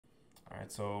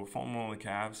Alright, so foam rolling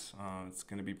calves, it's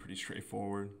going to be pretty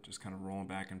straightforward. Just kind of rolling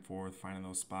back and forth, finding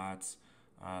those spots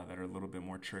that are a little bit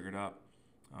more triggered up,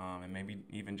 and maybe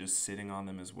even just sitting on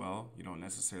them as well. You don't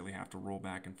necessarily have to roll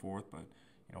back and forth, but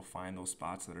find those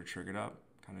spots that are triggered up,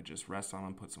 kind of just rest on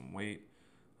them, put some weight.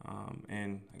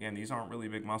 And again, these aren't really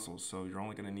big muscles, so you're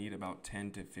only going to need about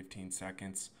 10 to 15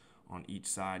 seconds on each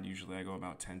side. Usually I go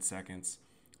about 10 seconds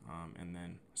and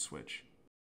then switch.